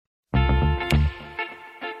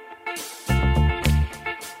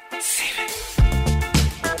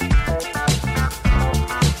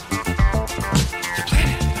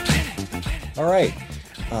All right.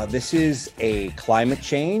 This is a climate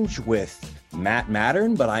change with Matt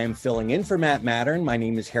Mattern, but I am filling in for Matt Mattern. My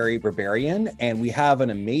name is Harry Berberian, and we have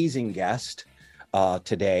an amazing guest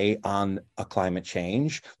today on a climate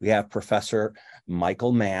change. We have Professor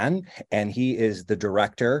Michael Mann, and he is the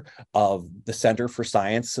director of the Center for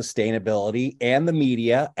Science, Sustainability, and the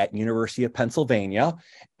Media at University of Pennsylvania.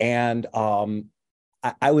 And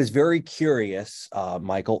I was very curious,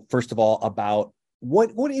 Michael, first of all, about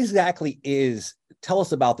what exactly is, tell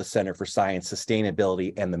us about the Center for Science,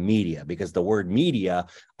 Sustainability, and the Media, because the word media,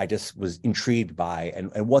 I just was intrigued by,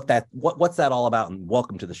 and what's that all about? And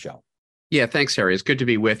welcome to the show. Yeah, thanks, Harry. It's good to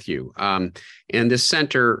be with you. And this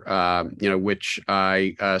center, which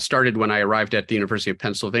I started when I arrived at the University of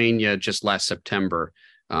Pennsylvania just last September,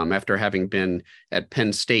 after having been at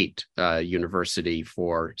Penn State University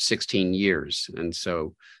for 16 years. And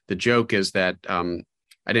so the joke is that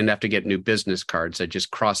I didn't have to get new business cards. I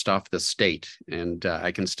just crossed off the state, and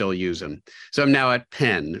I can still use them. So I'm now at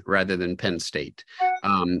Penn rather than Penn State.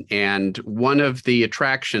 And one of the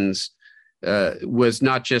attractions was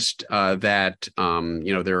not just that,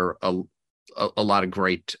 there are a lot of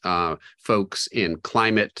great folks in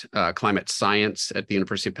climate science at the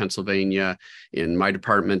University of Pennsylvania. In my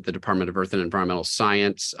department, the Department of Earth and Environmental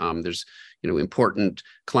Science, there's important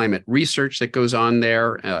climate research that goes on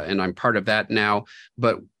there, and I'm part of that now.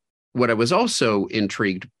 But what I was also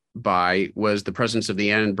intrigued by was the presence of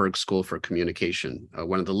the Annenberg School for Communication,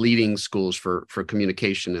 one of the leading schools for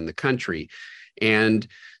communication in the country. And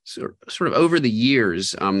sort of over the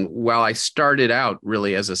years, while I started out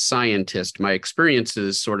really as a scientist, my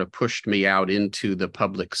experiences sort of pushed me out into the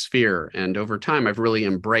public sphere. And over time, I've really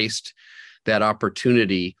embraced that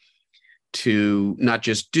opportunity to not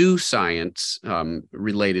just do science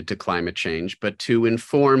related to climate change, but to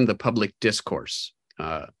inform the public discourse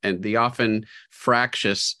and the often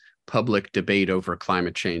fractious public debate over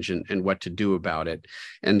climate change and what to do about it.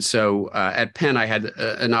 And so at Penn, I had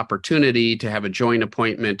an opportunity to have a joint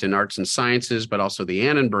appointment in arts and sciences, but also the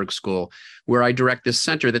Annenberg School, where I direct this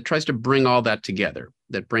center that tries to bring all that together,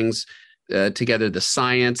 that brings together the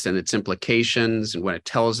science and its implications and what it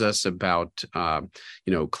tells us about,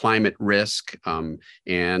 climate risk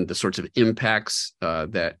and the sorts of impacts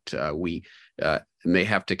that we may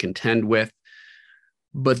have to contend with.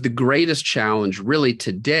 But the greatest challenge really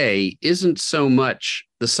today isn't so much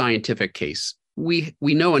the scientific case. We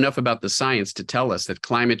know enough about the science to tell us that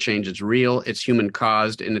climate change is real, it's human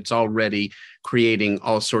caused, and it's already creating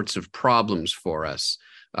all sorts of problems for us.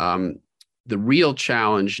 The real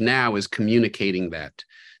challenge now is communicating that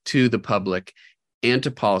to the public and to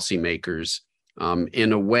policymakers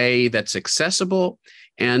in a way that's accessible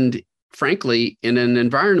and, frankly, in an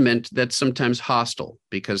environment that's sometimes hostile,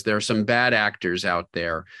 because there are some bad actors out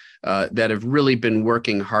there that have really been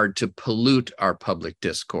working hard to pollute our public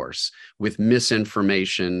discourse with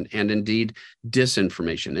misinformation and indeed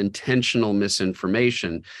disinformation, intentional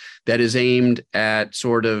misinformation that is aimed at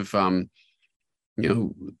sort of,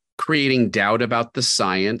 creating doubt about the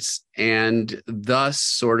science and thus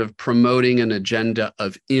sort of promoting an agenda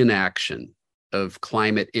of inaction, of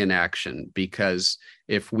climate inaction. Because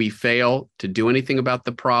if we fail to do anything about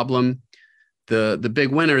the problem, the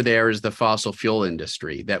big winner there is the fossil fuel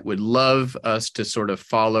industry that would love us to sort of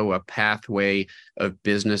follow a pathway of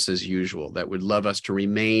business as usual, that would love us to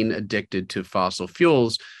remain addicted to fossil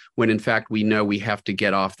fuels, when in fact we know we have to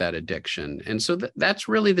get off that addiction. And so that's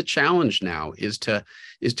really the challenge now, is to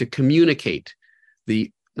communicate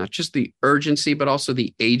not just the urgency, but also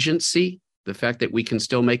the agency, the fact that we can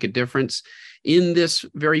still make a difference in this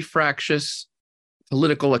very fractious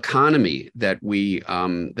political economy that we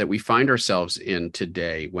find ourselves in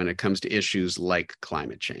today when it comes to issues like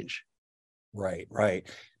climate change. Right.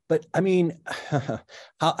 But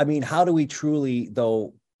how do we truly,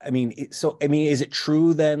 though? Is it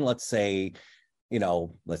true then? Let's say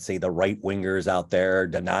the right wingers out there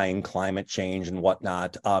denying climate change and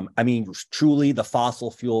whatnot. Truly, the fossil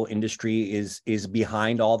fuel industry is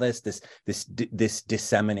behind all this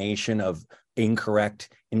dissemination of incorrect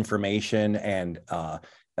information, and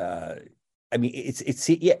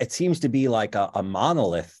it seems to be like a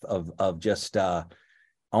monolith of just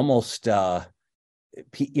almost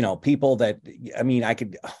people that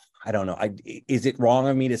I don't know. Is it wrong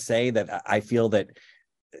of me to say that I feel that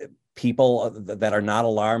people that are not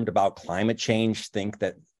alarmed about climate change think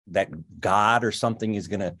that God or something is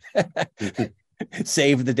going to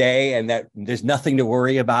save the day, and that there's nothing to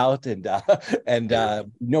worry about, and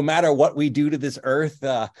no matter what we do to this earth,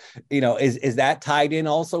 is that tied in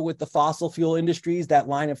also with the fossil fuel industries, that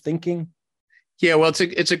line of thinking? Yeah, well,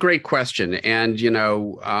 it's a great question, and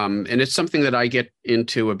and it's something that I get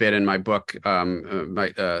into a bit in my book.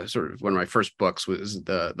 My sort of one of my first books was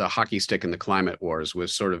the hockey stick and the climate wars,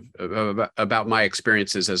 was sort of about my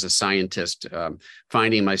experiences as a scientist,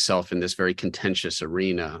 finding myself in this very contentious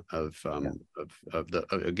arena of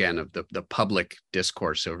the public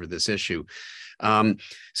discourse over this issue.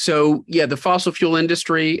 So yeah, the fossil fuel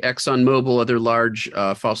industry, ExxonMobil, other large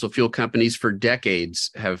fossil fuel companies for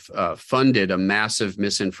decades have funded a massive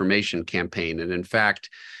misinformation campaign. And in fact,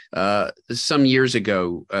 some years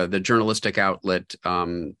ago, the journalistic outlet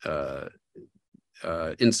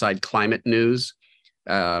Inside Climate News,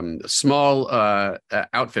 small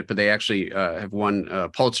outfit, but they actually have won a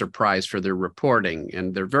Pulitzer Prize for their reporting,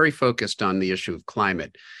 and they're very focused on the issue of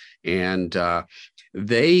climate. And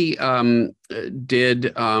they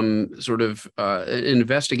did sort of an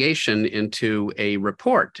investigation into a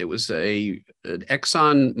report. It was an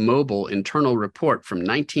ExxonMobil internal report from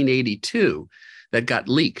 1982 that got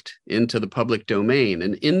leaked into the public domain.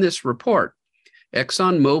 And in this report,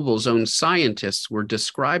 ExxonMobil's own scientists were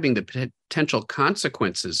describing the potential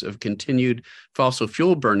consequences of continued fossil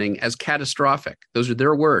fuel burning as catastrophic. Those are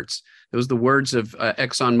their words. Those are the words of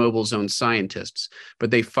ExxonMobil's own scientists.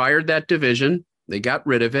 But they fired that division. They got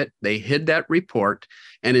rid of it. They hid that report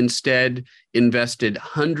and instead invested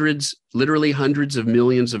literally hundreds of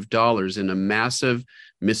millions of dollars in a massive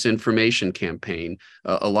misinformation campaign,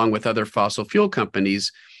 along with other fossil fuel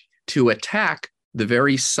companies, to attack the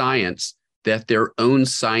very science that their own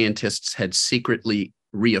scientists had secretly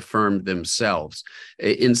reaffirmed themselves.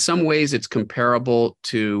 In some ways, it's comparable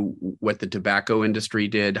to what the tobacco industry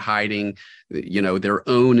did, hiding, their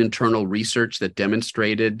own internal research that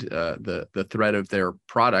demonstrated the threat of their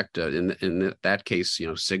product. In that case,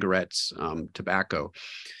 cigarettes, tobacco.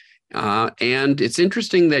 And it's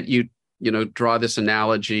interesting that you draw this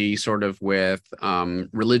analogy sort of with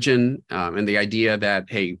religion and the idea that,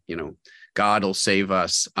 hey, God will save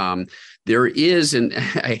us. There is, and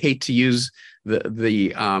I hate to use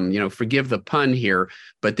forgive the pun here,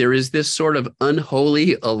 but there is this sort of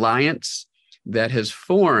unholy alliance that has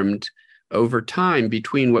formed over time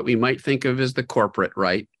between what we might think of as the corporate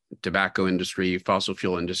right, tobacco industry, fossil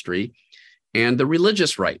fuel industry, and the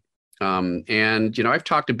religious right. I've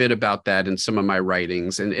talked a bit about that in some of my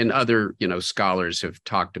writings, and other, scholars have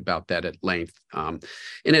talked about that at length. And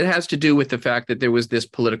it has to do with the fact that there was this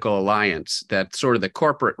political alliance that sort of the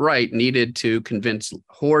corporate right needed to convince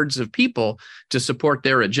hordes of people to support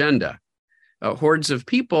their agenda, hordes of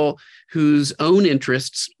people whose own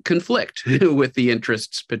interests conflict with the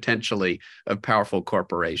interests potentially of powerful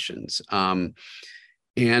corporations.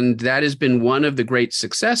 And that has been one of the great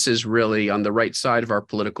successes, really, on the right side of our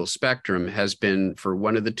political spectrum, has been for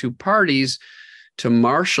one of the two parties to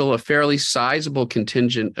marshal a fairly sizable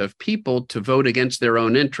contingent of people to vote against their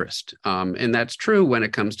own interest. And that's true when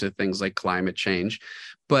it comes to things like climate change.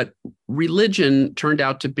 But religion turned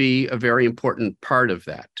out to be a very important part of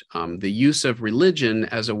that. The use of religion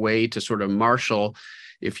as a way to sort of marshal,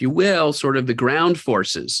 if you will, sort of the ground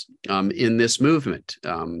forces in this movement,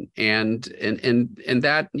 and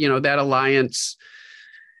that that alliance,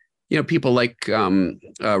 people like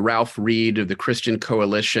Ralph Reed of the Christian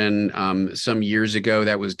Coalition some years ago,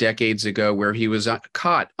 that was decades ago, where he was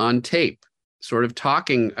caught on tape, sort of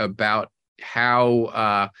talking about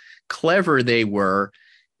how clever they were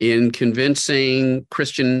in convincing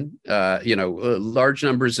Christian, large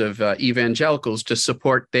numbers of evangelicals to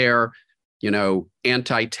support their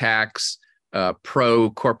anti-tax,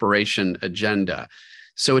 pro-corporation agenda.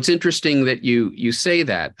 So it's interesting that you say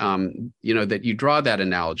that, that you draw that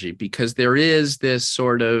analogy, because there is this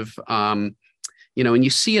sort of, and you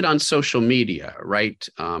see it on social media, right?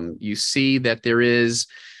 You see that there is,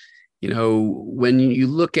 when you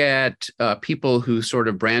look at people who sort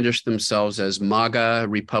of brandish themselves as MAGA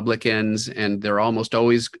Republicans, and they're almost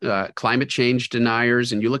always climate change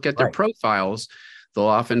deniers, and you look at their profiles, they'll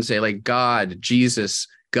often say like God, Jesus,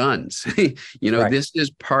 guns. Right. This is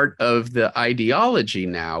part of the ideology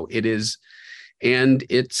now. It is, and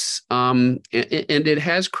it's, and it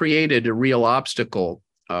has created a real obstacle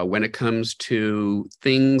when it comes to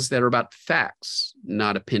things that are about facts,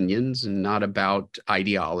 not opinions, and not about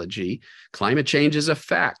ideology. Climate change is a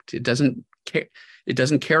fact. It doesn't care. It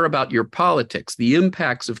doesn't care about your politics. The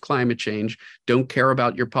impacts of climate change don't care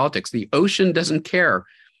about your politics. The ocean doesn't care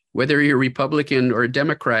whether you're Republican or a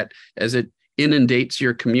Democrat, as it inundates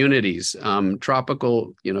your communities.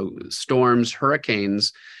 Tropical, storms,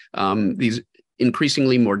 hurricanes, these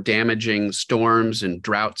increasingly more damaging storms and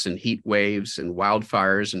droughts and heat waves and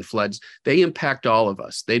wildfires and floods, they impact all of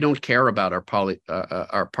us. They don't care about our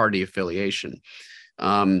party affiliation.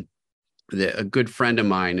 a good friend of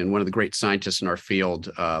mine and one of the great scientists in our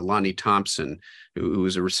field, Lonnie Thompson, who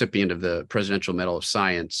was a recipient of the Presidential Medal of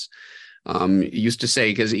Science, used to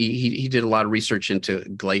say, because he did a lot of research into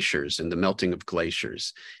glaciers and the melting of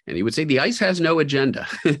glaciers, and he would say the ice has no agenda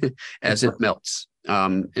as it melts.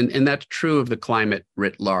 And that's true of the climate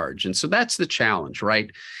writ large. And so that's the challenge,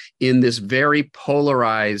 right? In this very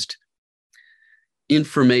polarized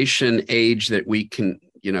information age that we can,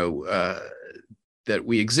 that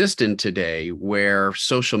we exist in today, where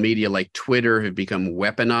social media like Twitter have become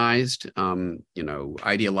weaponized,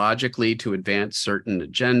 ideologically to advance certain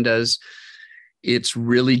agendas, it's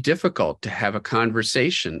really difficult to have a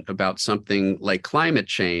conversation about something like climate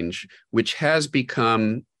change, which has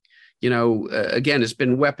become, again, it's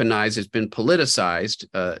been weaponized, it's been politicized,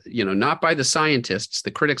 not by the scientists. The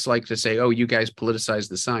critics like to say, oh, you guys politicize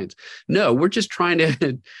the science. No, we're just trying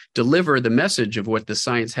to deliver the message of what the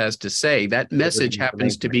science has to say. That message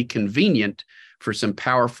happens to be convenient for some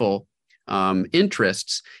powerful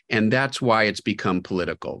interests. And that's why it's become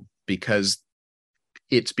political, because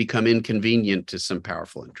it's become inconvenient to some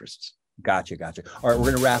powerful interests. Gotcha. All right,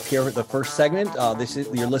 we're going to wrap here with the first segment.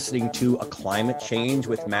 You're listening to A Climate Change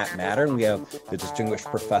with Matt Mattern. We have the distinguished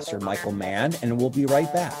Professor Michael Mann, and we'll be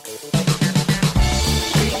right back. We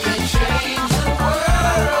can change the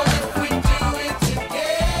world if we do it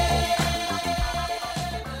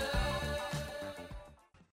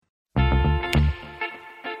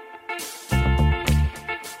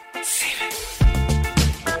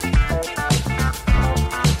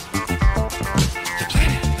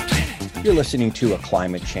You're listening to A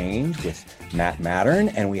Climate Change with Matt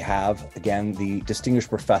Mattern, and we have, again, the distinguished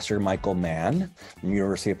Professor Michael Mann from the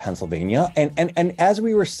University of Pennsylvania. And as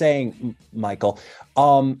we were saying, Michael,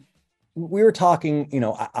 we were talking,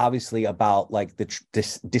 obviously about like the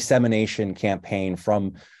dissemination campaign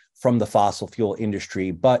from the fossil fuel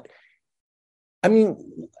industry. But I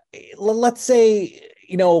mean, let's say,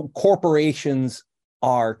 corporations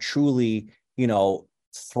are truly,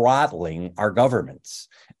 throttling our governments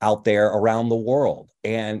out there around the world.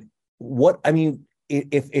 And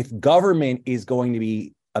if government is going to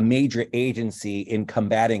be a major agency in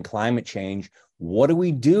combating climate change, what do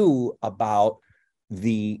we do about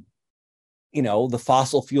the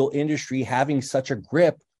fossil fuel industry having such a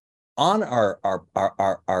grip on our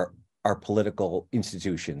political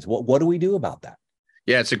institutions? What do we do about that?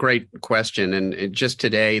 Yeah, it's a great question. And just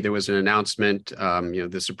today, there was an announcement,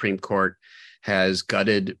 the Supreme Court has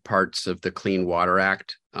gutted parts of the Clean Water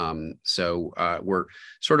Act. So we're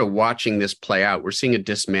sort of watching this play out. We're seeing a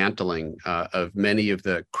dismantling of many of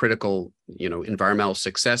the critical, environmental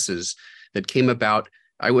successes that came about.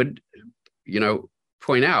 I would,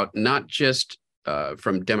 point out, not just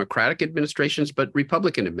from Democratic administrations, but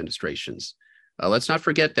Republican administrations. Let's not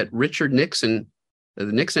forget that Richard Nixon, the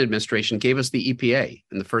Nixon administration, gave us the EPA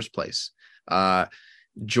in the first place.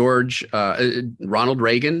 Ronald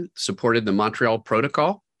Reagan supported the Montreal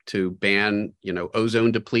Protocol to ban,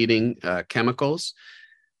 ozone depleting chemicals.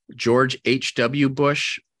 George H.W.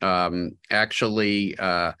 Bush actually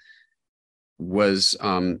was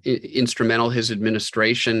instrumental. His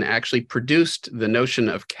administration actually produced the notion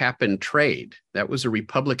of cap and trade. That was a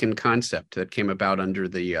Republican concept that came about under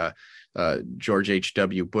the George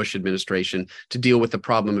H.W. Bush administration to deal with the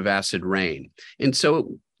problem of acid rain. And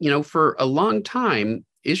so, for a long time,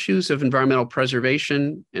 issues of environmental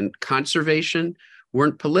preservation and conservation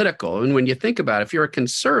weren't political. And when you think about it, if you're a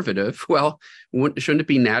conservative, well, shouldn't it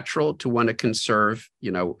be natural to want to conserve,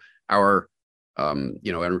 our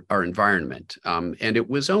environment? And it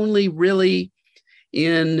was only really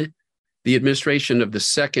in the administration of the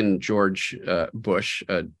second George Bush,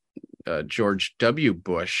 George W.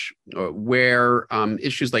 Bush, where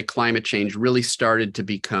issues like climate change really started to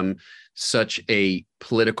become such a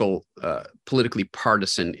politically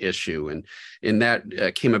partisan issue. And that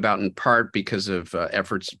came about in part because of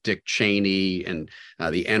efforts of Dick Cheney and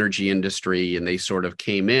the energy industry. And they sort of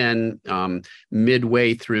came in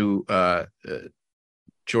midway through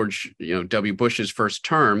George W. Bush's first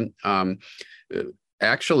term.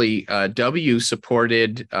 Actually, W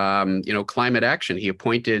supported, climate action. He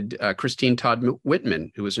appointed Christine Todd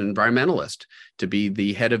Whitman, who was an environmentalist, to be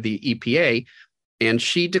the head of the EPA. And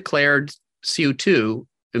she declared CO2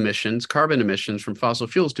 emissions, carbon emissions from fossil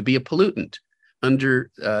fuels, to be a pollutant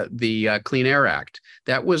under the Clean Air Act.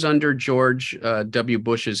 That was under George W.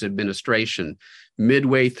 Bush's administration.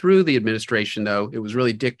 Midway through the administration, though, it was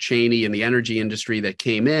really Dick Cheney and the energy industry that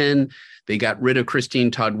came in. They got rid of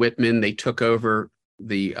Christine Todd Whitman. They took over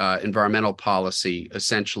the environmental policy,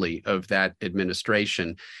 essentially, of that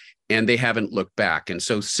administration. and they haven't looked back. And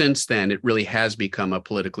so since then, it really has become a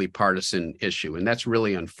politically partisan issue, and that's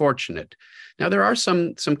really unfortunate. Now, there are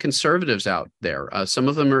some conservatives out there. Some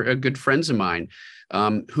of them are good friends of mine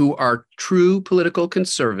who are true political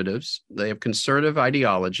conservatives. They have conservative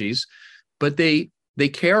ideologies, but they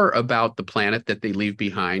care about the planet that they leave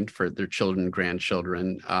behind for their children and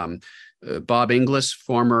grandchildren. Bob Inglis,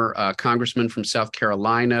 former congressman from South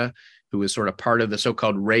Carolina, who was sort of part of the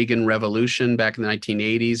so-called Reagan Revolution back in the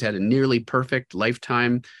 1980s, had a nearly perfect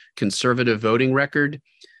lifetime conservative voting record.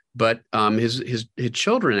 But his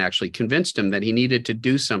children actually convinced him that he needed to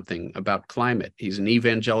do something about climate. He's an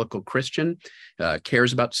evangelical Christian,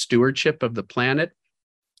 cares about stewardship of the planet,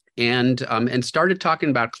 and started talking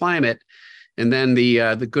about climate. And then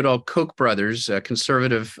the good old Koch brothers,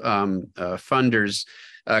 conservative funders,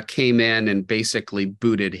 came in and basically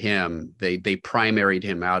booted him. They primaried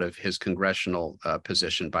him out of his congressional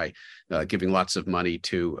position by giving lots of money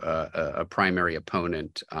to a primary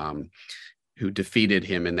opponent who defeated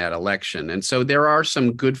him in that election. And so there are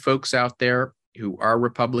some good folks out there who are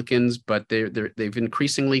Republicans, but they've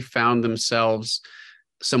increasingly found themselves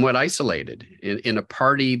somewhat isolated in a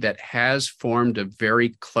party that has formed a very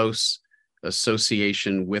close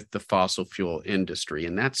association with the fossil fuel industry.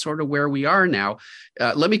 And that's sort of where we are now.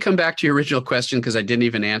 Let me come back to your original question, because I didn't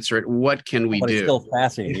even answer it. What can we do? It's still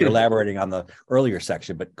fascinating. You're elaborating on the earlier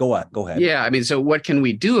section, but go ahead. Yeah, I mean, so what can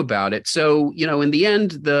we do about it? So, in the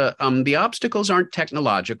end, the obstacles aren't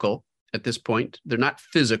technological at this point. They're not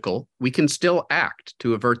physical. We can still act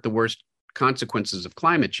to avert the worst consequences of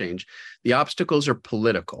climate change. The obstacles are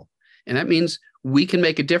political. And that means we can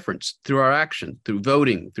make a difference through our action, through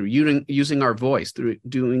voting, through using our voice, through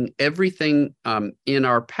doing everything in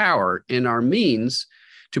our power, in our means,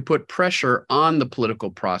 to put pressure on the political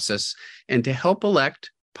process and to help elect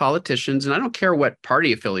politicians. And I don't care what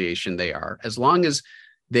party affiliation they are, as long as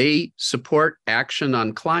they support action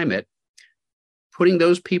on climate, putting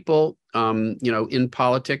those people, in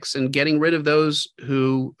politics and getting rid of those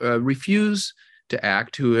who refuse to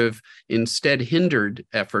act, who have instead hindered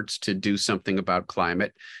efforts to do something about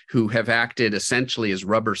climate, who have acted essentially as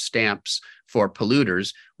rubber stamps for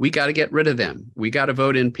polluters. We got to get rid of them. We got to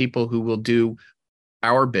vote in people who will do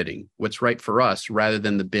our bidding, what's right for us, rather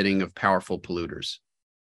than the bidding of powerful polluters.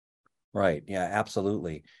 Right. Yeah,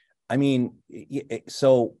 absolutely. I mean,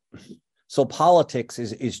 so politics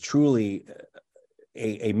is truly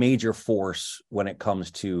a major force when it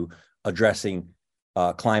comes to addressing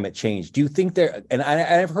climate change. Do you think there? And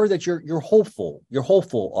I've heard that you're hopeful. You're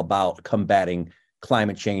hopeful about combating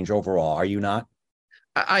climate change overall. Are you not?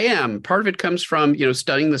 I am. Part of it comes from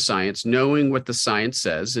studying the science, knowing what the science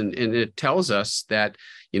says, and it tells us that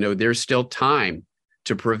there's still time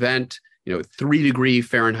to prevent 3-degree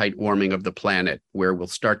Fahrenheit warming of the planet, where we'll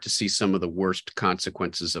start to see some of the worst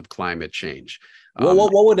consequences of climate change.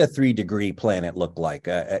 What would a 3-degree planet look like?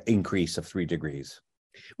 An increase of 3 degrees?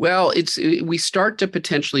 Well, we start to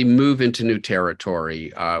potentially move into new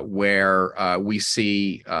territory where we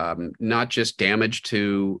see not just damage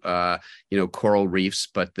to coral reefs,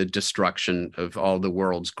 but the destruction of all the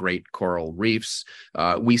world's great coral reefs.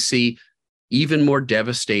 We see even more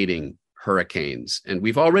devastating hurricanes, and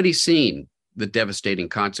we've already seen the devastating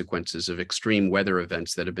consequences of extreme weather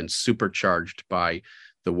events that have been supercharged by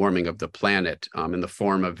the warming of the planet in the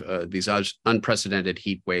form of these unprecedented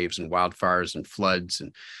heat waves and wildfires and floods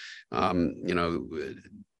and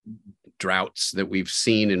droughts that we've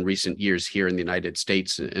seen in recent years here in the United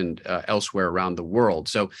States and elsewhere around the world.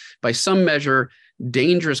 So by some measure,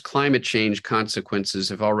 dangerous climate change consequences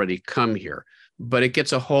have already come here, but it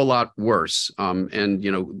gets a whole lot worse.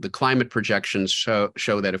 The climate projections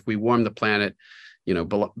show that if we warm the planet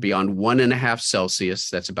beyond 1.5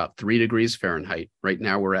 Celsius, that's about 3 degrees Fahrenheit. Right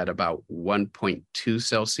now, we're at about 1.2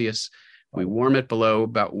 Celsius. We warm it below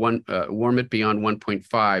warm it beyond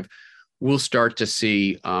 1.5. We'll start to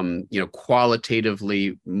see,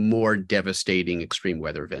 qualitatively more devastating extreme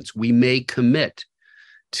weather events. We may commit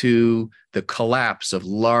to the collapse of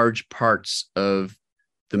large parts of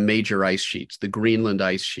the major ice sheets, the Greenland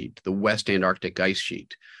ice sheet, the West Antarctic ice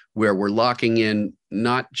sheet, where we're locking in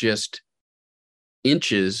not just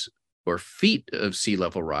inches or feet of sea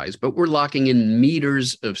level rise, but we're locking in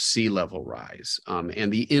meters of sea level rise,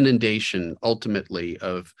 and the inundation ultimately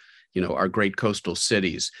of our great coastal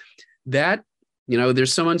cities. That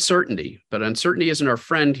there's some uncertainty, but uncertainty isn't our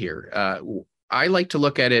friend here. I like to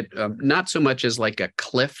look at it not so much as like a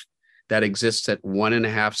cliff that exists at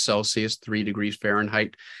 1.5 Celsius, 3 degrees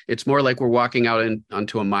Fahrenheit. It's more like we're walking out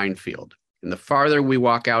onto a minefield. And the farther we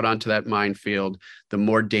walk out onto that minefield, the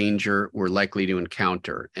more danger we're likely to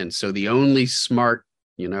encounter. And so the only smart,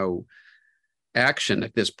 action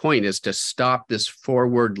at this point is to stop this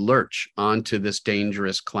forward lurch onto this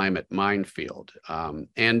dangerous climate minefield.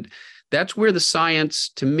 And that's where the science,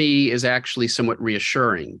 to me, is actually somewhat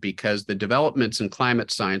reassuring, because the developments in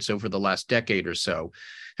climate science over the last decade or so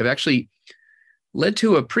have actually led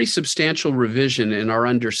to a pretty substantial revision in our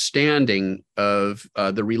understanding of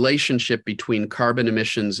the relationship between carbon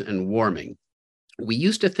emissions and warming. We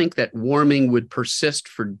used to think that warming would persist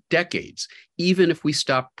for decades, even if we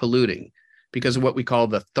stopped polluting, because of what we call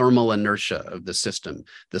the thermal inertia of the system,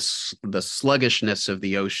 the sluggishness of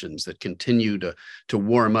the oceans that continue to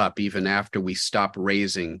warm up even after we stop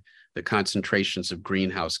raising the concentrations of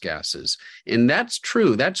greenhouse gases. And that's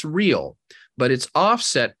true, that's real, but it's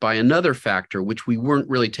offset by another factor, which we weren't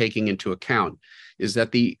really taking into account, is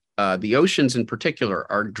that the oceans in particular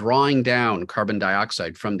are drawing down carbon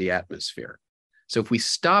dioxide from the atmosphere. So if we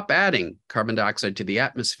stop adding carbon dioxide to the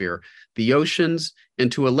atmosphere, the oceans,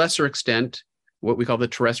 and to a lesser extent, what we call the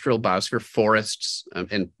terrestrial biosphere, forests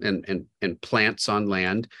and plants on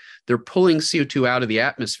land, they're pulling CO2 out of the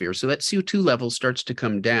atmosphere. So that CO2 level starts to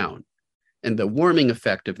come down, and the warming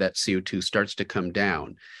effect of that CO2 starts to come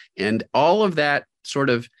down. And all of that sort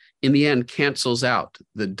of, in the end, cancels out.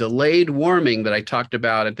 The delayed warming that I talked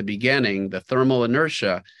about at the beginning, the thermal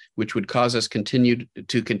inertia, which would cause us continue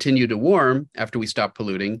to warm after we stop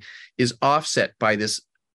polluting, is offset by this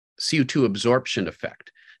CO2 absorption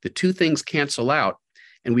effect. The two things cancel out,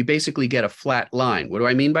 and we basically get a flat line. What do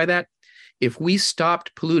I mean by that? If we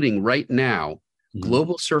stopped polluting right now,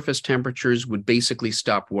 global surface temperatures would basically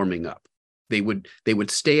stop warming up. They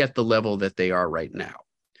would stay at the level that they are right now.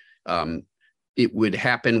 It would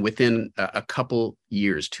happen within a couple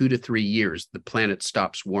years, 2 to 3 years, the planet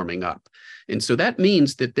stops warming up. And so that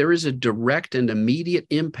means that there is a direct and immediate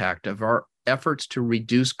impact of our efforts to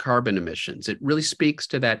reduce carbon emissions. It really speaks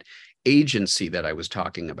to that agency that I was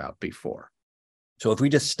talking about before. So if we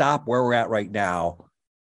just stop where we're at right now,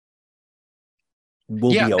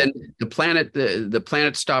 then the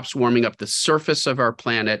planet stops warming up. The surface of our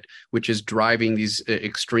planet, which is driving these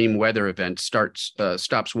extreme weather events,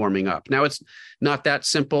 stops warming up. Now, it's not that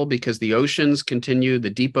simple, because the oceans continue, the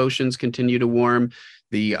deep oceans continue to warm,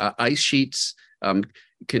 the ice sheets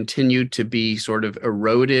continue to be sort of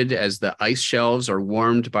eroded as the ice shelves are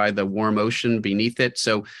warmed by the warm ocean beneath it.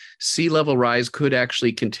 So sea level rise could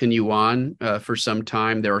actually continue on for some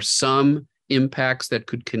time. There are some impacts that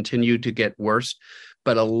could continue to get worse,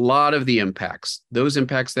 but a lot of the impacts, those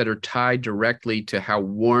impacts that are tied directly to how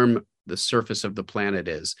warm the surface of the planet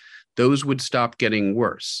is, those would stop getting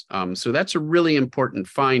worse. So that's a really important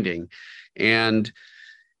finding. And,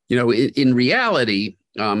 in reality,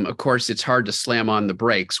 of course, it's hard to slam on the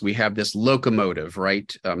brakes. We have this locomotive,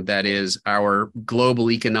 right? That is our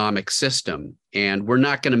global economic system. And we're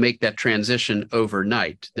not going to make that transition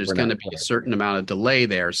overnight. There's going to be a certain amount of delay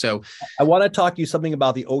there. So I want to talk to you something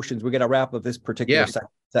about the oceans. We're going to wrap up this particular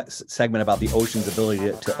segment about the ocean's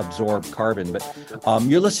ability to absorb carbon. But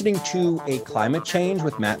you're listening to A Climate Change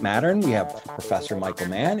with Matt Mattern. We have Professor Michael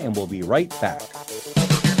Mann, and we'll be right back.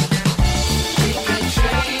 We can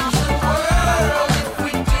change the world.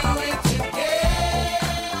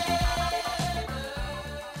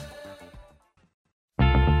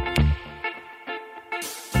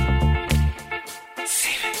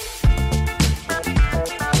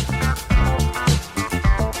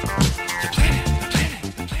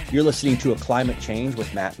 You're listening to A Climate Change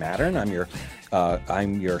with Matt Mattern.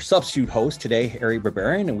 I'm your substitute host today, Harry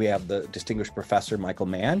Berberian, and we have the distinguished Professor Michael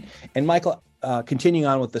Mann. And Michael, continuing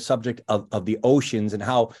on with the subject of the oceans and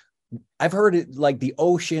how I've heard it, like the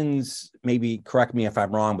oceans, maybe correct me if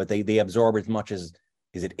I'm wrong, but they absorb as much as,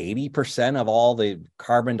 is it 80% of all the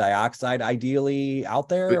carbon dioxide ideally out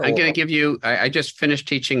there? I'm going to give you, I just finished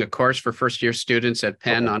teaching a course for first-year students at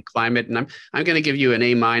Penn on climate, and I'm going to give you an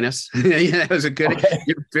A-. That was a good,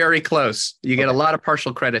 You're very close. You get a lot of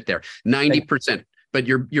partial credit there, 90%. But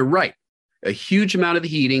you're right. A huge amount of the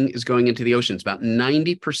heating is going into the oceans. About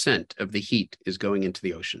 90% of the heat is going into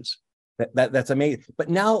the oceans. That's amazing. But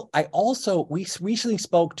now we recently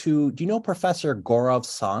spoke to, do you know Professor Gaurav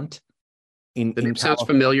Sant? The name sounds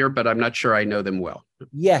familiar, but I'm not sure I know them well.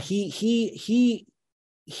 Yeah, he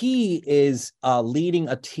is leading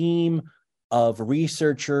a team of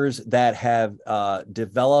researchers that have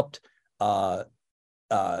developed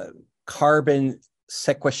carbon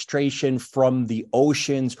sequestration from the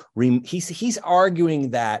oceans. He's arguing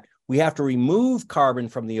that we have to remove carbon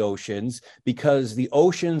from the oceans because the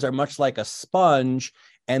oceans are much like a sponge,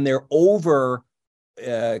 and they're over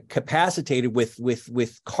capacitated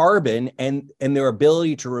with carbon, and their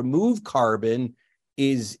ability to remove carbon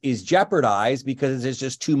is jeopardized because there's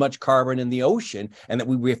just too much carbon in the ocean, and that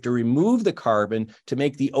we have to remove the carbon to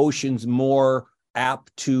make the oceans more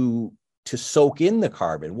apt to soak in the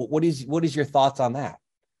carbon. What is your thoughts on that?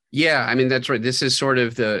 Yeah, I mean, that's right. This is sort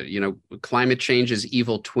of the, climate change's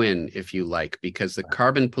evil twin, if you like, because the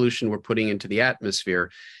carbon pollution we're putting into the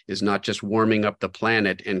atmosphere is not just warming up the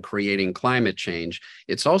planet and creating climate change.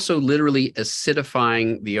 It's also literally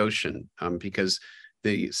acidifying the ocean, because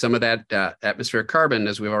some of that atmospheric carbon,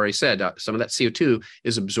 as we've already said, some of that CO2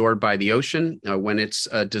 is absorbed by the ocean. When it's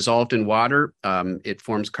dissolved in water, it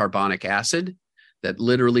forms carbonic acid that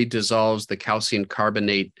literally dissolves the calcium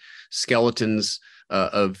carbonate skeletons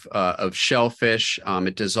of shellfish.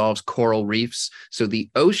 It dissolves coral reefs. So the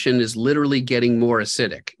ocean is literally getting more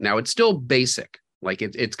acidic. Now, it's still basic. Like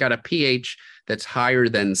it's got a pH that's higher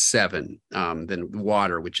than 7, than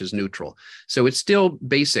water, which is neutral. So it's still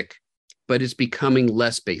basic, but it's becoming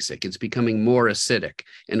less basic. It's becoming more acidic.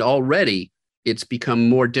 And already it's become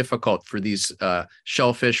more difficult for these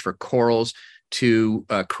shellfish, for corals, to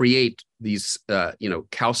create these,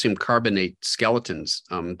 calcium carbonate skeletons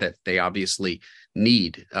that they obviously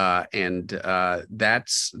need, and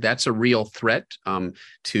that's a real threat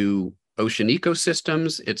to ocean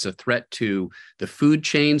ecosystems. It's a threat to the food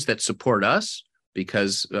chains that support us,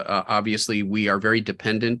 because obviously we are very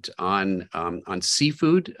dependent on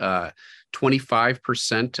seafood.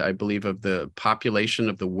 25%, I believe, of the population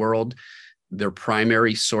of the world, their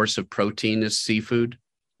primary source of protein is seafood.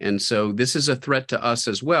 And so this is a threat to us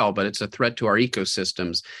as well, but it's a threat to our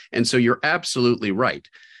ecosystems. And so you're absolutely right.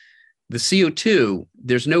 The CO2,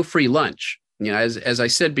 there's no free lunch. As I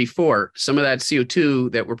said before, some of that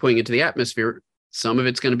CO2 that we're putting into the atmosphere, some of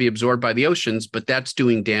it's going to be absorbed by the oceans, but that's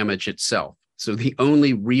doing damage itself. So the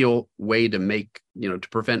only real way to to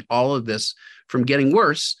prevent all of this from getting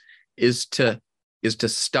worse is to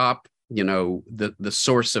stop the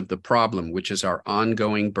source of the problem, which is our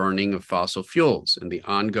ongoing burning of fossil fuels and the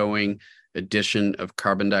ongoing addition of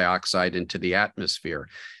carbon dioxide into the atmosphere.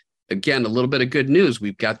 Again, a little bit of good news.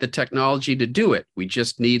 We've got the technology to do it. We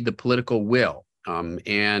just need the political will.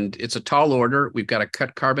 And it's a tall order. We've got to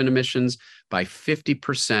cut carbon emissions by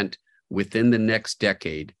 50% within the next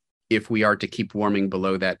decade if we are to keep warming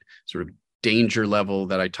below that sort of danger level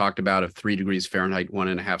that I talked about of 3 degrees Fahrenheit,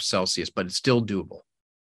 1.5 Celsius, but it's still doable.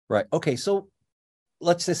 Right. Okay. So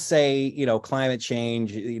let's just say, climate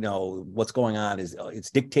change, what's going on is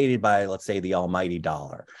it's dictated by, let's say, the almighty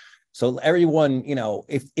dollar. So everyone,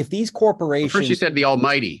 if these corporations... Well, first you said the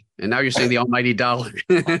almighty, and now you're saying the almighty dollar.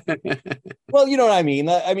 Well, you know what I mean?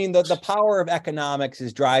 The power of economics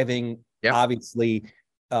is driving, obviously,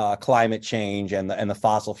 climate change and the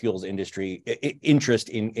fossil fuels industry interest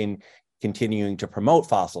in continuing to promote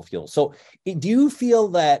fossil fuels. So do you feel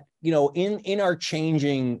that, in our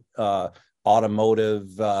changing automotive,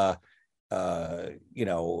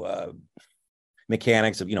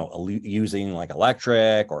 mechanics of, using like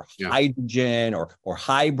electric or hydrogen or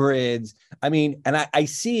hybrids? I mean, and I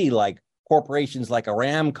see like corporations like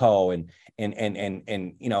Aramco and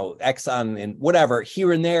Exxon and whatever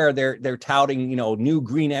here and there, they're touting, new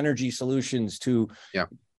green energy solutions to,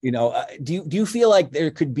 do you feel like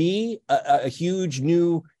there could be a huge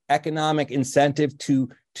new economic incentive to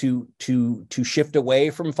shift away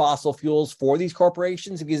from fossil fuels for these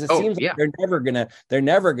corporations? Because it seems like they're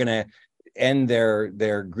never gonna end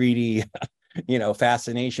their greedy,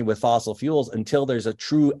 fascination with fossil fuels until there's a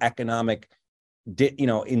true economic,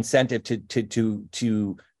 incentive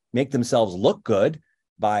to make themselves look good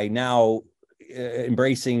by now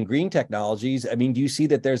embracing green technologies. I mean, do you see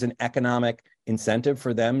that there's an economic incentive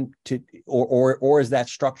for them to, or is that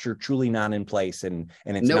structure truly not in place and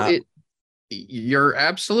it's not? You're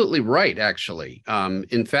absolutely right, actually.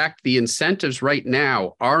 In fact, the incentives right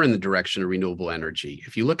now are in the direction of renewable energy.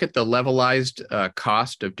 If you look at the levelized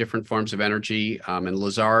cost of different forms of energy, and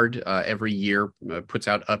Lazard every year puts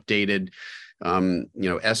out updated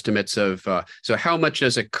estimates of, so how much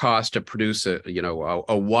does it cost to produce a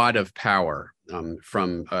watt of power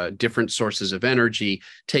from different sources of energy,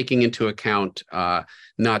 taking into account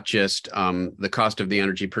not just the cost of the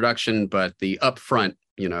energy production, but the upfront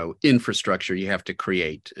infrastructure you have to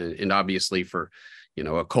create. And obviously for,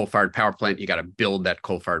 a coal-fired power plant, you got to build that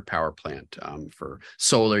coal-fired power plant. For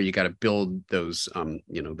solar, you got to build those,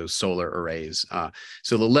 those solar arrays.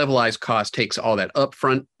 So the levelized cost takes all that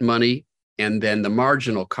upfront money and then the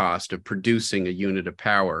marginal cost of producing a unit of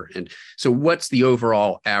power. And so what's the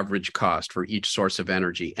overall average cost for each source of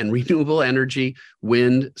energy? And renewable energy,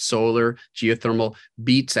 wind, solar, geothermal,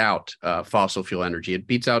 beats out fossil fuel energy. It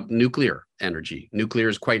beats out nuclear energy. Nuclear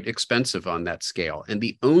is quite expensive on that scale. And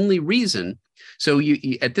the only reason, so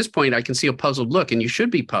you at this point, I can see a puzzled look, and you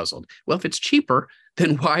should be puzzled. Well, if it's cheaper,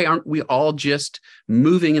 then why aren't we all just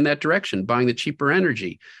moving in that direction, buying the cheaper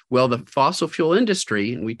energy? Well, the fossil fuel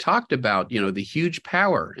industry, and we talked about, the huge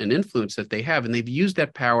power and influence that they have, and they've used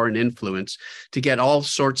that power and influence to get all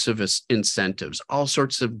sorts of incentives, all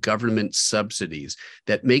sorts of government subsidies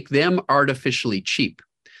that make them artificially cheap.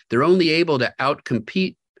 They're only able to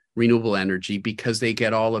outcompete renewable energy because they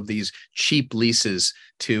get all of these cheap leases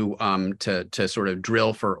to sort of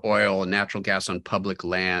drill for oil and natural gas on public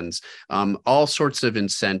lands, all sorts of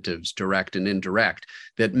incentives, direct and indirect,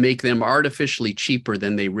 that make them artificially cheaper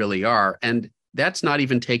than they really are. And that's not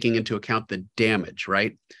even taking into account the damage,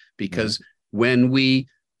 right? Because when we,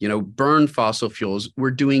 burn fossil fuels,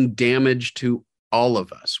 we're doing damage to all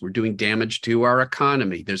of us. We're doing damage to our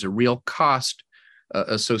economy. There's a real cost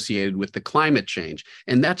associated with the climate change.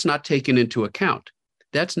 And that's not taken into account.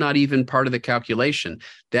 That's not even part of the calculation.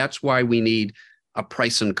 That's why we need a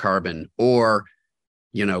price on carbon, or,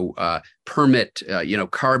 permit,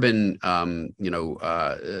 carbon,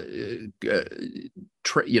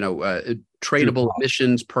 tradable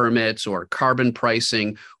emissions permits, or carbon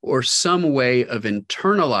pricing, or some way of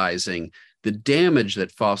internalizing the damage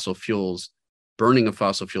that burning of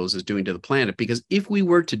fossil fuels is doing to the planet. Because if we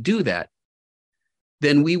were to do that,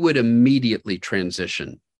 then we would immediately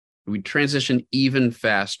transition. We'd transition even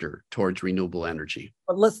faster towards renewable energy.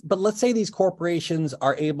 But let's say these corporations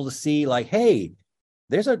are able to see, like, hey,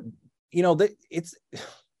 there's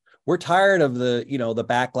we're tired of the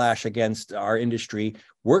backlash against our industry.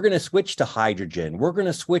 We're going to switch to hydrogen. We're going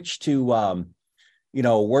to switch to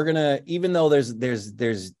we're going to, even though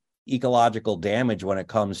there's ecological damage when it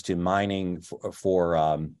comes to mining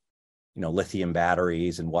for lithium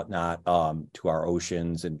batteries and whatnot, to our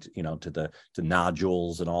oceans, and to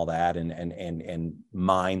nodules and all that, and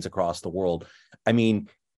mines across the world. I mean,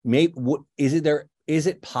 is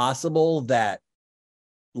it possible that,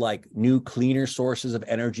 like, new cleaner sources of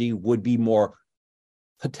energy would be more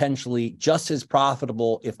potentially just as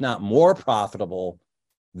profitable, if not more profitable,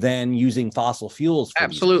 than using fossil fuels?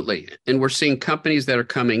 Absolutely. And we're seeing companies that are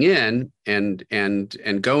coming in and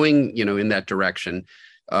going, in that direction,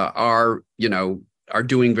 are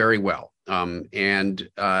doing very well.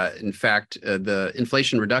 In fact, the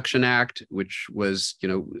Inflation Reduction Act, which was,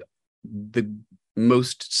 the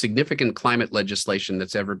most significant climate legislation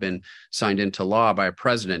that's ever been signed into law by a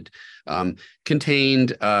president,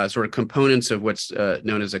 contained sort of components of what's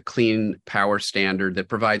known as a clean power standard that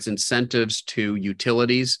provides incentives to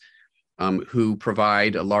utilities who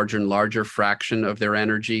provide a larger and larger fraction of their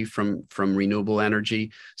energy from renewable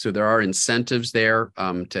energy. So there are incentives there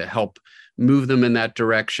to help move them in that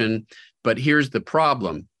direction. But here's the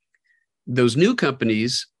problem. Those new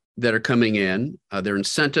companies that are coming in, there are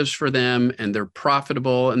incentives for them, and they're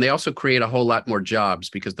profitable, and they also create a whole lot more jobs,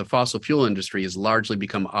 because the fossil fuel industry has largely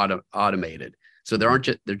become automated. So there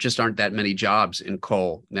just aren't that many jobs in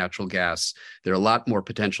coal, natural gas. There are a lot more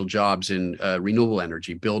potential jobs in renewable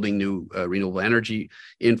energy, building new renewable energy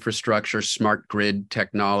infrastructure, smart grid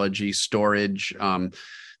technology, storage.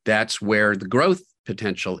 That's where the growth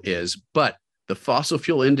potential is. But the fossil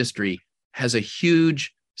fuel industry has a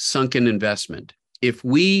huge sunken investment. If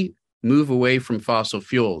we move away from fossil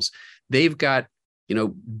fuels, they've got,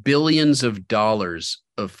 billions of dollars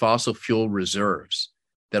of fossil fuel reserves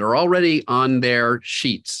that are already on their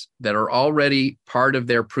sheets, that are already part of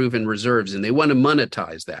their proven reserves, and they want to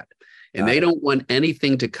monetize that. And they don't want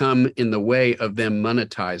anything to come in the way of them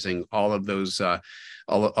monetizing all of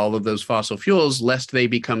those fossil fuels, lest they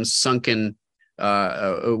become sunken,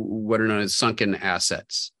 what are known as sunken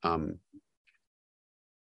assets.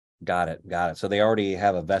 Got it. So they already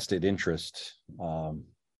have a vested interest,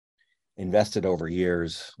 invested over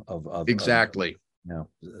years of exactly.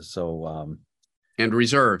 And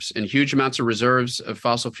reserves, and huge amounts of reserves of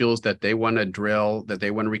fossil fuels that they want to drill, that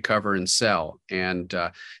they want to recover and sell. And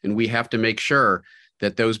we have to make sure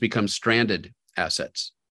that those become stranded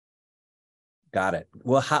assets. Got it.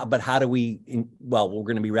 Well, how do we, we're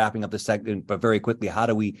going to be wrapping up this segment, but very quickly, how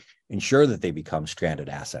do we ensure that they become stranded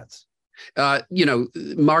assets?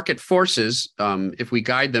 Market forces, if we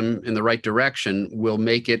guide them in the right direction, will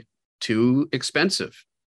make it too expensive.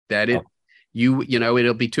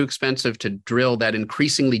 It'll be too expensive to drill that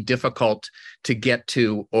increasingly difficult to get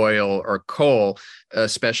to oil or coal,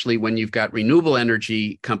 especially when you've got renewable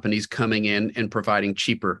energy companies coming in and providing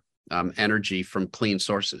cheaper energy from clean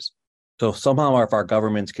sources. So somehow if our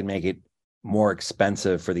governments can make it more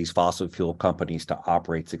expensive for these fossil fuel companies to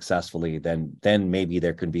operate successfully, then maybe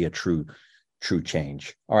there can be a true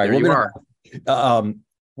change. All right,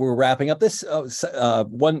 we're wrapping up this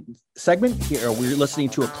one segment here. We're listening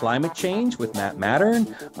to A Climate Change with Matt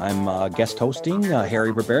Mattern. I'm guest hosting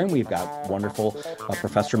Harry Berberian. We've got wonderful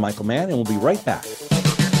Professor Michael Mann, and we'll be right back.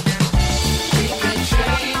 We can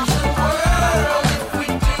change the world if we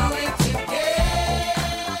do it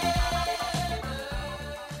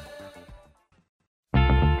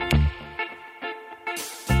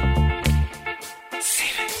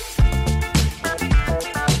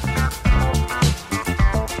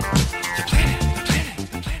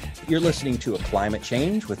You're listening to A Climate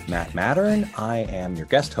Change with Matt Mattern. I am your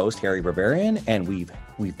guest host, Harry Berberian, and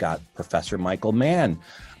we've got Professor Michael Mann,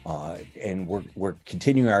 and we're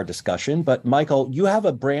continuing our discussion. But Michael, you have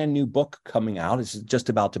a brand new book coming out. It's just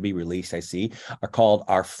about to be released, I see, called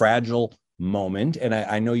Our Fragile Moment. And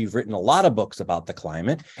I know you've written a lot of books about the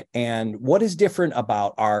climate. And what is different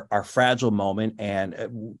about our fragile moment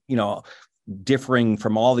and, differing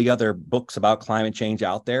from all the other books about climate change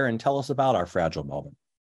out there? And tell us about Our Fragile Moment.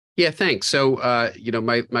 Yeah, thanks. So,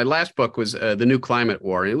 my last book was The New Climate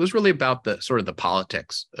War. And it was really about the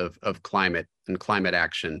politics of climate and climate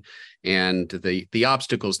action and the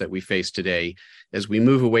obstacles that we face today as we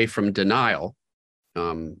move away from denial,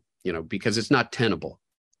 because it's not tenable.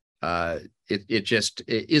 It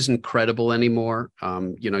isn't credible anymore.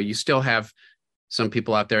 You still have some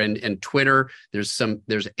people out there and Twitter,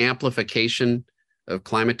 there's amplification of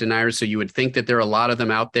climate deniers. So you would think that there are a lot of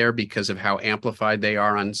them out there because of how amplified they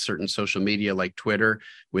are on certain social media like Twitter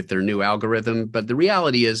with their new algorithm. But the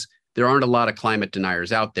reality is there aren't a lot of climate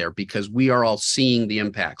deniers out there because we are all seeing the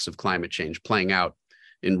impacts of climate change playing out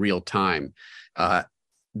in real time.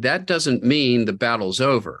 That doesn't mean the battle's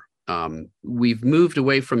over. We've moved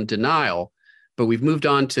away from denial, but we've moved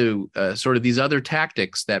on to sort of these other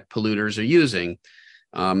tactics that polluters are using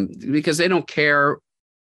because they don't care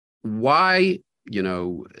why,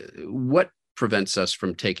 what prevents us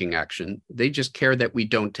from taking action. They just care that we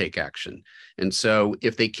don't take action. And so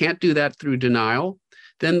if they can't do that through denial,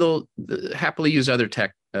 then they'll happily use other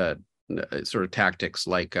sort of tactics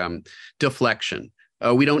like deflection.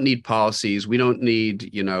 We don't need policies. We don't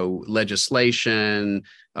need, legislation,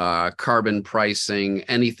 carbon pricing,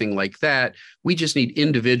 anything like that. We just need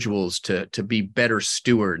individuals to be better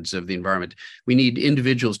stewards of the environment. We need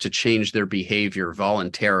individuals to change their behavior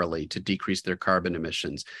voluntarily to decrease their carbon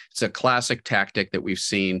emissions. It's a classic tactic that we've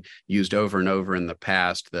seen used over and over in the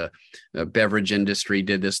past. The beverage industry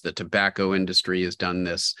did this. The tobacco industry has done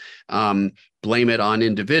this. Blame it on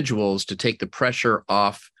individuals to take the pressure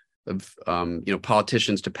off of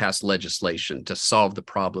politicians to pass legislation to solve the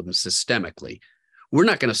problem systemically. We're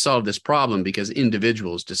not going to solve this problem because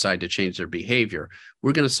individuals decide to change their behavior.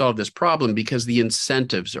 We're going to solve this problem because the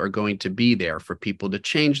incentives are going to be there for people to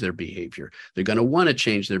change their behavior. They're going to want to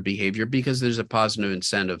change their behavior because there's a positive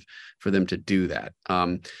incentive for them to do that.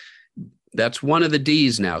 That's one of the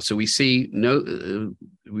D's now. So we see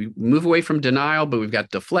we move away from denial, but we've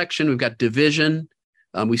got deflection, we've got division.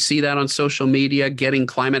 We see that on social media, getting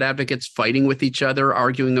climate advocates fighting with each other,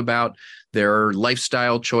 arguing about their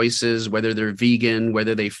lifestyle choices, whether they're vegan,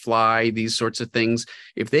 whether they fly, these sorts of things.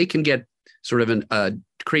 If they can get sort of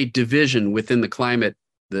create division within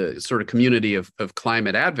the sort of community of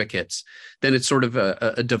climate advocates, then it's sort of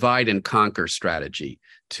a divide and conquer strategy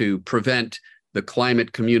to prevent the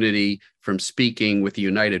climate community from speaking with a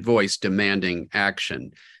united voice, demanding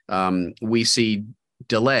action. We see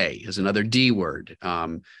delay is another D word.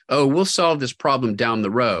 We'll solve this problem down the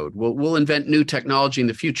road. We'll invent new technology in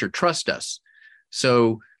the future. Trust us.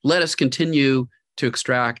 So let us continue to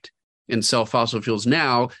extract and sell fossil fuels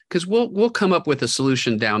now because we'll come up with a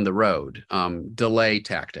solution down the road. Delay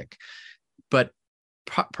tactic. But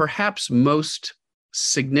perhaps most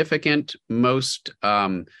significant, most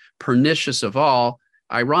pernicious of all,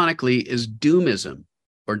 ironically, is doomism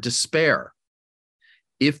or despair.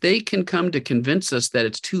 If they can come to convince us that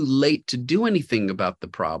it's too late to do anything about the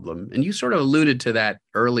problem, and you sort of alluded to that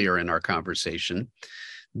earlier in our conversation,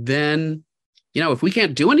 then, if we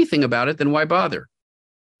can't do anything about it, then why bother?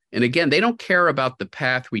 And again, they don't care about the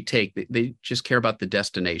path we take. They just care about the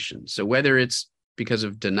destination. So whether it's because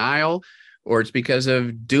of denial or it's because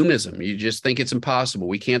of doomism, you just think it's impossible.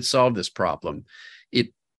 We can't solve this problem.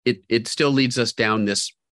 It still leads us down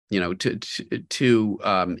this,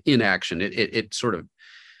 to inaction. It sort of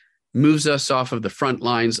moves us off of the front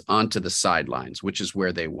lines onto the sidelines, which is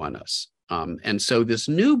where they want us. And so this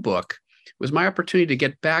new book was my opportunity to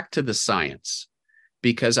get back to the science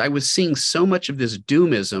because I was seeing so much of this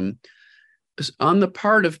doomism on the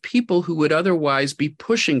part of people who would otherwise be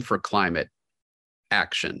pushing for climate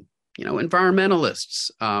action.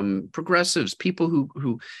 Environmentalists, progressives, people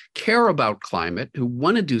who care about climate, who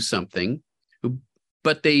want to do something,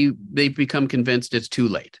 but they've become convinced it's too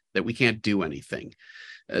late, that we can't do anything.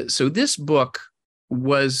 So this book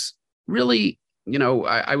was really,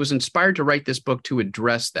 I was inspired to write this book to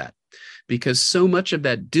address that, because so much of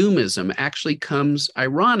that doomism actually comes,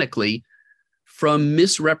 ironically, from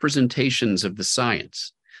misrepresentations of the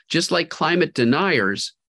science. Just like climate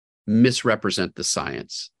deniers misrepresent the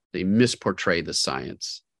science, they misportray the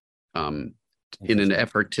science in an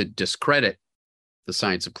effort to discredit the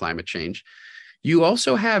science of climate change. You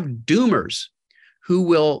also have doomers who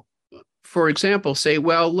will, for example, say,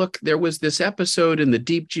 well, look, there was this episode in the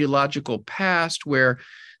deep geological past where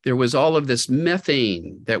there was all of this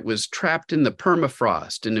methane that was trapped in the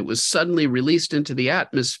permafrost, and it was suddenly released into the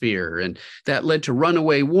atmosphere, and that led to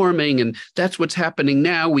runaway warming, and that's what's happening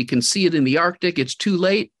now. We can see it in the Arctic. It's too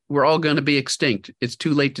late. We're all going to be extinct. It's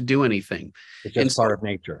too late to do anything. It's just part of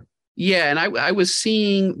nature. Yeah, and I was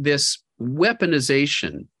seeing this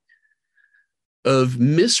weaponization of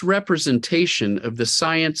misrepresentation of the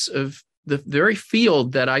science of the very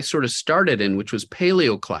field that I sort of started in, which was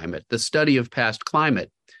paleoclimate, the study of past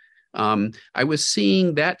climate. I was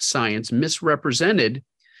seeing that science misrepresented,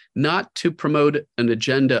 not to promote an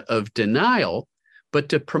agenda of denial, but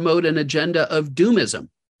to promote an agenda of doomism,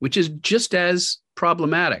 which is just as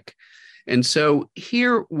problematic. And so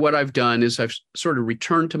here, what I've done is I've sort of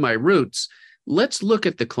returned to my roots. Let's look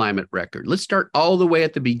at the climate record. Let's start all the way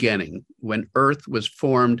at the beginning, when Earth was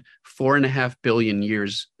formed 4.5 billion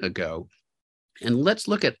years ago. And let's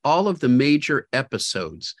look at all of the major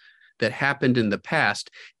episodes that happened in the past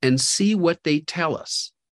and see what they tell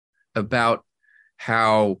us about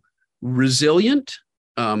how resilient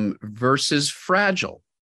versus fragile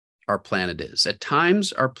our planet is. At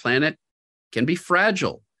times, our planet can be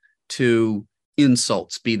fragile to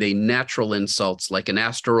insults, be they natural insults like an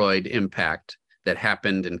asteroid impact that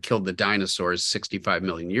happened and killed the dinosaurs 65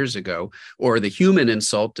 million years ago, or the human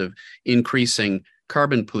insult of increasing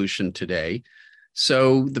carbon pollution today.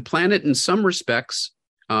 So the planet, in some respects,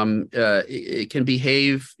 it can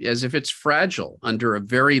behave as if it's fragile under a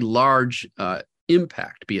very large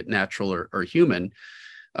impact, be it natural or human.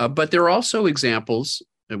 But there are also examples,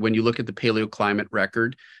 when you look at the paleoclimate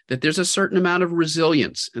record, that there's a certain amount of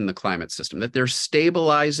resilience in the climate system, that there's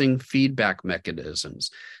stabilizing feedback mechanisms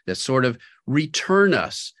that sort of return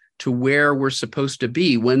us to where we're supposed to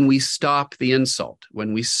be when we stop the insult,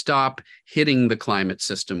 when we stop hitting the climate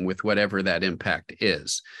system with whatever that impact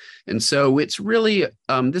is. And so it's really,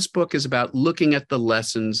 this book is about looking at the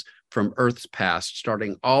lessons from Earth's past,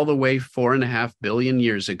 starting all the way 4.5 billion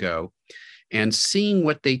years ago, and seeing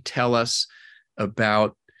what they tell us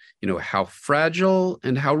about, how fragile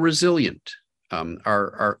and how resilient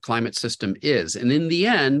our climate system is. And in the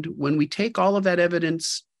end, when we take all of that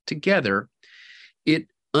evidence together, it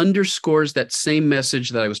underscores that same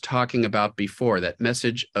message that I was talking about before, that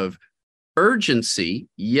message of urgency.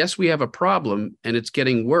 Yes, we have a problem and it's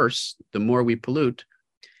getting worse the more we pollute,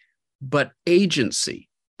 but agency,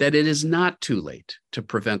 that it is not too late to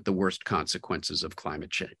prevent the worst consequences of climate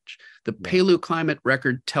change. The paleoclimate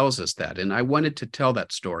record tells us that, and I wanted to tell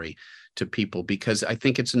that story to people because I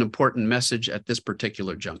think it's an important message at this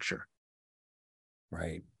particular juncture.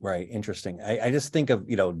 Right. Interesting. I just think of,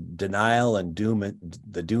 denial and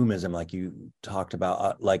the doomism, like you talked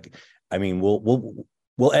about.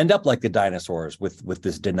 We'll end up like the dinosaurs with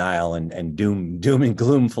this denial and doom and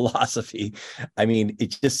gloom philosophy. I mean,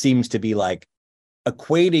 it just seems to be like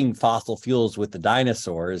equating fossil fuels with the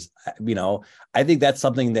dinosaurs. I think that's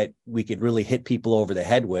something that we could really hit people over the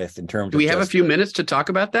head with in terms of. Do we have a few minutes to talk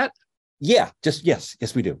about that? Yeah,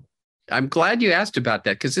 yes, we do. I'm glad you asked about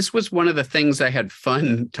that, because this was one of the things I had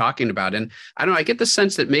fun talking about. And I don't know, I get the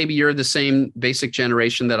sense that maybe you're the same basic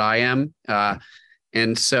generation that I am.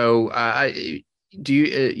 And so do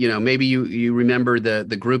you, maybe you remember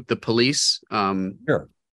the group, The Police? Sure.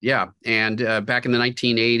 Yeah. And back in the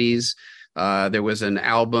 1980s, there was an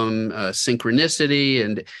album, Synchronicity,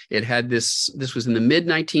 and it had this was in the mid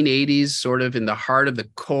 1980s, sort of in the heart of the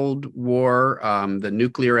Cold War, the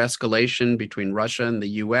nuclear escalation between Russia and the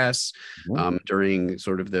US during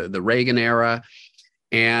sort of the Reagan era.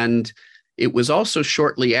 And it was also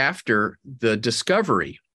shortly after the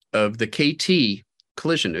discovery of the KT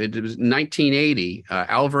collision. It was 1980.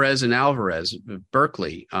 Alvarez and Alvarez of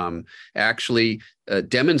Berkeley actually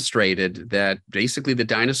demonstrated that basically the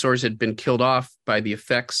dinosaurs had been killed off by the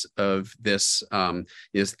effects of this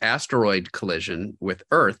asteroid collision with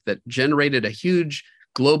Earth that generated a huge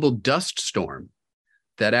global dust storm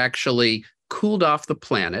that actually cooled off the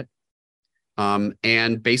planet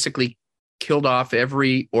and basically killed off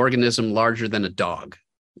every organism larger than a dog,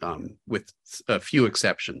 with a few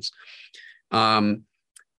exceptions.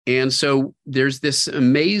 And so there's this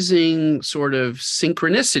amazing sort of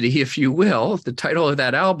synchronicity, if you will, the title of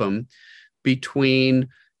that album, between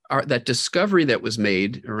that discovery that was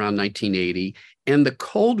made around 1980 and the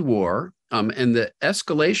Cold War, and the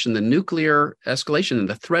escalation, the nuclear escalation and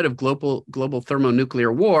the threat of global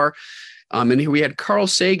thermonuclear war. And here we had Carl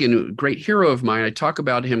Sagan, a great hero of mine. I talk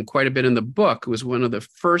about him quite a bit in the book. It was one of the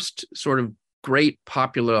first sort of great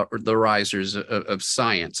popularizers of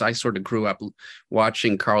science. I sort of grew up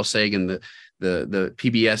watching Carl Sagan, the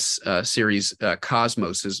PBS series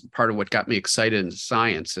Cosmos, is part of what got me excited in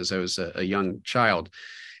science as I was a young child.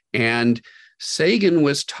 And Sagan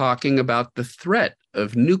was talking about the threat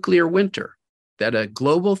of nuclear winter, that a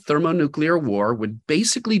global thermonuclear war would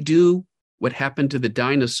basically do what happened to the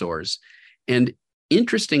dinosaurs. And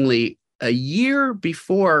interestingly, a year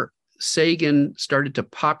before Sagan started to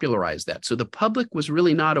popularize that, so the public was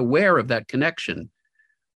really not aware of that connection,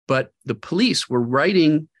 but the Police were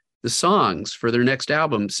writing the songs for their next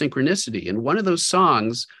album, Synchronicity. And one of those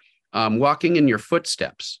songs, Walking in Your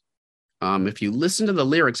Footsteps, if you listen to the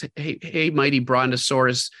lyrics, hey, mighty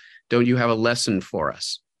brontosaurus, don't you have a lesson for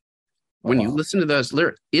us? When you listen to those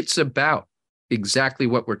lyrics, it's about exactly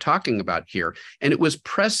what we're talking about here. And it was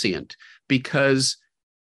prescient because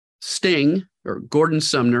Sting, or Gordon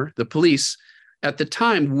Sumner, the Police, at the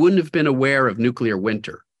time wouldn't have been aware of nuclear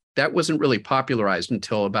winter. That wasn't really popularized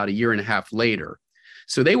until about a year and a half later.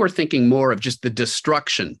 So they were thinking more of just the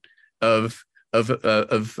destruction of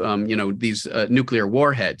these nuclear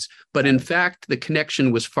warheads. But in fact, the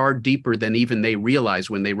connection was far deeper than even they realized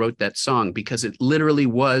when they wrote that song, because it literally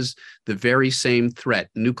was the very same threat,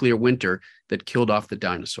 nuclear winter, that killed off the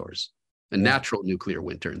dinosaurs. A natural nuclear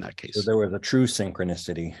winter in that case. So there was a true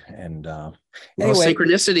synchronicity. And anyway,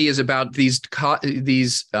 synchronicity is about these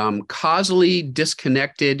causally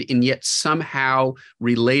disconnected and yet somehow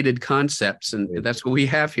related concepts, and that's what we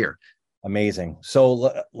have here. Amazing.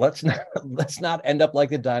 So let's not end up like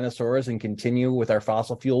the dinosaurs and continue with our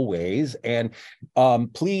fossil fuel ways. And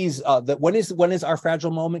please, when is Our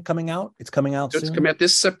Fragile Moment coming out? It's coming out soon. It's coming out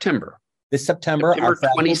this September. This September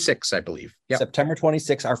 26th, I believe. Yep. September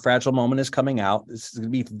 26th, Our Fragile Moment is coming out. This is going to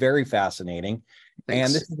be very fascinating. Thanks.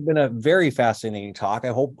 And this has been a very fascinating talk.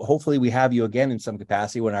 Hopefully we have you again in some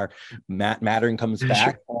capacity when our Matt Mattern comes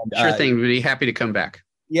back. Sure thing. We'd be happy to come back.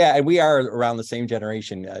 Yeah, and we are around the same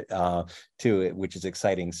generation too, which is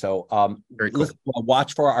exciting. So very cool. Let's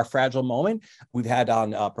watch for Our Fragile Moment. We've had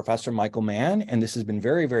on Professor Michael Mann, and this has been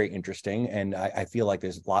very, very interesting. And I feel like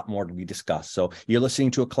there's a lot more to be discussed. So you're listening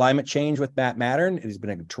to A Climate Change with Matt Mattern. It has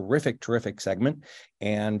been a terrific, terrific segment.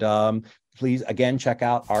 And please, again, check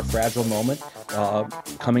out Our Fragile Moment,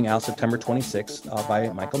 coming out September 26th by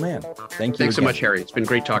Michael Mann. Thank you. Thanks so much, Harry. It's been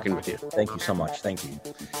great talking with you. Thank you so much. Thank you.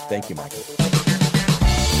 Thank you, Michael.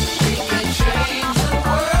 We can change the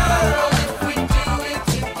world.